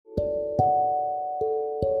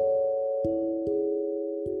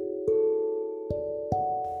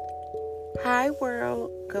Hi, world.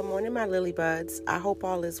 Good morning, my lily buds. I hope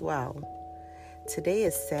all is well. Today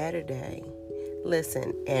is Saturday.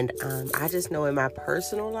 Listen, and I just know in my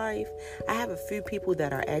personal life, I have a few people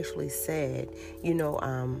that are actually sad.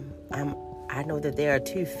 I know that there are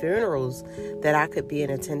 2 funerals that I could be in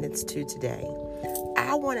attendance to today.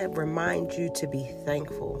 I want to remind you to be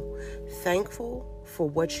thankful. Thankful for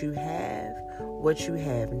what you have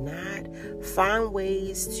not. Find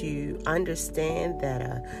ways to understand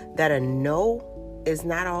that a no is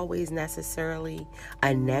not always necessarily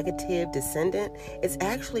a negative descendant. It's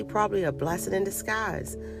actually probably a blessing in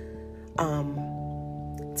disguise.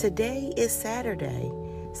 Today is Saturday.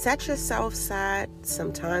 Set yourself aside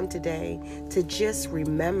some time today to just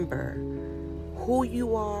remember who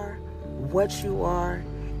you are, what you are,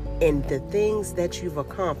 and the things that you've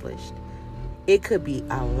accomplished. It could be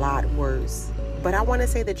a lot worse, but I want to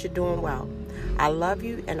say that you're doing well. I love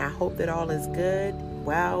you, and I hope that all is good,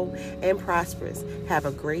 well, and prosperous. Have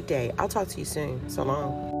a great day. I'll talk to you soon. So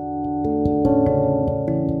long.